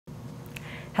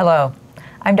Hello,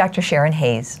 I'm Dr. Sharon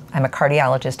Hayes. I'm a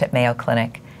cardiologist at Mayo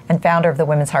Clinic and founder of the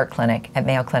Women's Heart Clinic at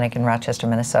Mayo Clinic in Rochester,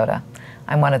 Minnesota.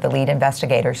 I'm one of the lead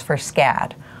investigators for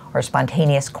SCAD, or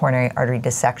spontaneous coronary artery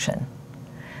dissection.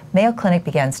 Mayo Clinic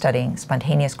began studying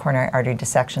spontaneous coronary artery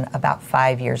dissection about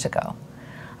 5 years ago.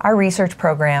 Our research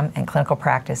program and clinical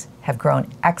practice have grown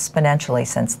exponentially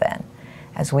since then,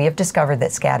 as we have discovered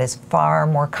that SCAD is far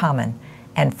more common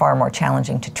and far more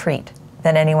challenging to treat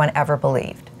than anyone ever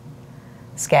believed.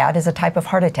 SCAD is a type of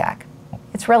heart attack.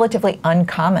 It's relatively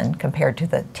uncommon compared to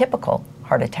the typical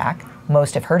heart attack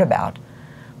most have heard about.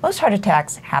 Most heart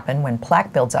attacks happen when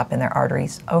plaque builds up in their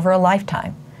arteries over a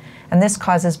lifetime, and this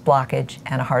causes blockage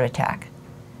and a heart attack.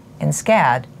 In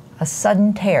SCAD, a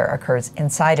sudden tear occurs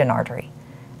inside an artery,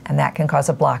 and that can cause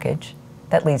a blockage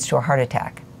that leads to a heart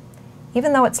attack.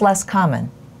 Even though it's less common,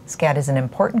 SCAD is an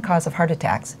important cause of heart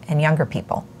attacks in younger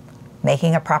people.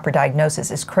 Making a proper diagnosis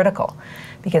is critical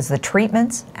because the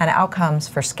treatments and outcomes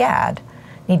for SCAD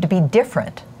need to be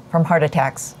different from heart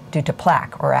attacks due to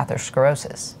plaque or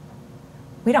atherosclerosis.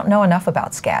 We don't know enough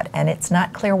about SCAD, and it's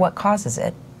not clear what causes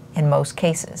it in most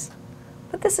cases.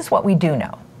 But this is what we do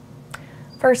know.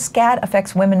 First, SCAD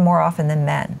affects women more often than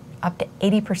men. Up to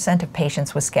 80% of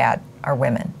patients with SCAD are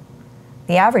women.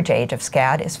 The average age of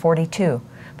SCAD is 42,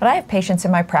 but I have patients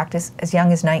in my practice as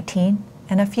young as 19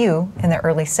 and a few in their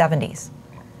early 70s.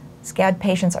 SCAD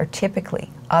patients are typically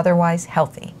otherwise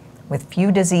healthy with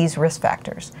few disease risk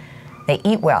factors. They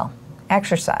eat well,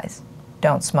 exercise,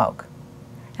 don't smoke.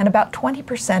 And about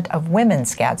 20% of women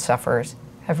SCAD sufferers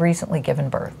have recently given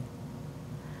birth.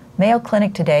 Mayo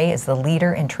Clinic today is the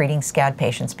leader in treating SCAD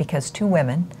patients because two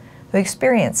women who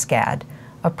experienced SCAD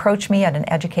approached me at an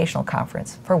educational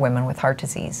conference for women with heart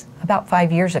disease about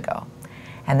 5 years ago,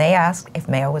 and they asked if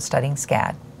Mayo was studying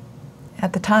SCAD.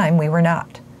 At the time, we were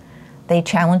not. They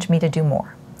challenged me to do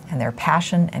more, and their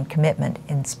passion and commitment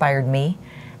inspired me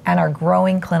and our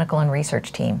growing clinical and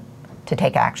research team to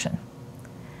take action.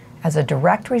 As a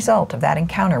direct result of that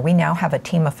encounter, we now have a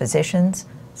team of physicians,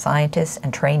 scientists,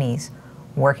 and trainees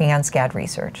working on SCAD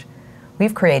research.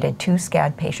 We've created 2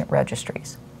 SCAD patient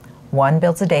registries. One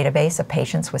builds a database of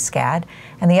patients with SCAD,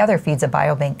 and the other feeds a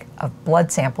biobank of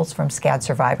blood samples from SCAD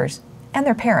survivors and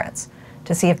their parents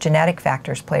to see if genetic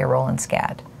factors play a role in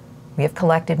SCAD. We have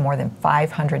collected more than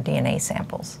 500 DNA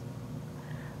samples.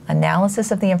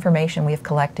 Analysis of the information we have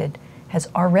collected has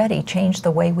already changed the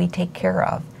way we take care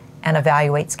of and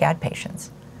evaluate SCAD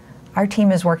patients. Our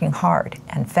team is working hard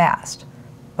and fast,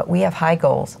 but we have high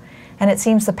goals, and it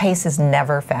seems the pace is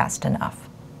never fast enough.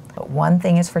 But one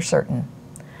thing is for certain.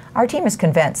 Our team is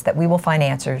convinced that we will find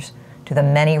answers to the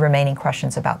many remaining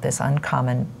questions about this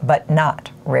uncommon but not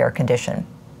rare condition.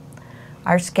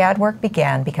 Our SCAD work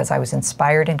began because I was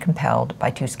inspired and compelled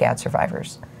by 2 SCAD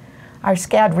survivors. Our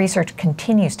SCAD research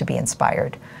continues to be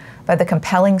inspired by the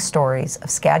compelling stories of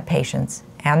SCAD patients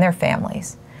and their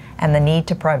families, and the need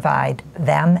to provide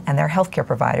them and their healthcare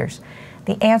providers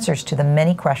the answers to the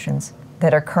many questions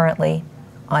that are currently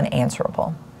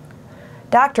unanswerable.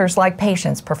 Doctors, like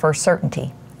patients, prefer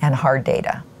certainty and hard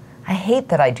data. I hate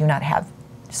that I do not have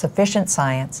sufficient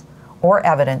science or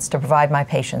evidence to provide my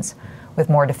patients with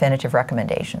more definitive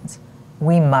recommendations.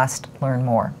 We must learn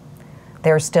more.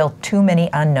 There are still too many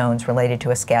unknowns related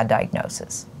to a SCAD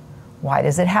diagnosis. Why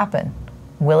does it happen?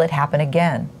 Will it happen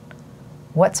again?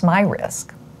 What's my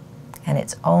risk? And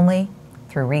it's only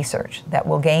through research that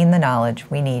we'll gain the knowledge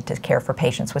we need to care for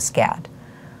patients with SCAD.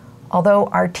 Although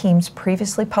our team's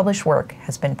previously published work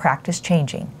has been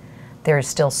practice-changing, there is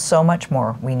still so much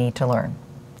more we need to learn.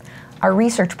 Our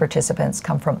research participants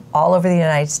come from all over the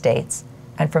United States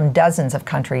and from dozens of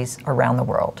countries around the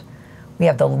world. We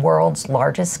have the world's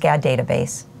largest SCAD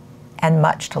database and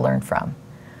much to learn from.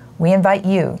 We invite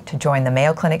you to join the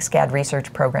Mayo Clinic SCAD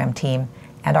Research Program team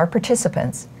and our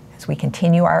participants as we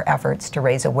continue our efforts to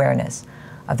raise awareness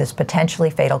of this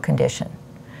potentially fatal condition,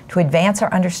 to advance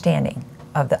our understanding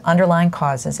of the underlying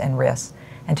causes and risks,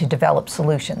 and to develop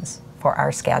solutions for our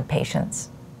SCAD patients.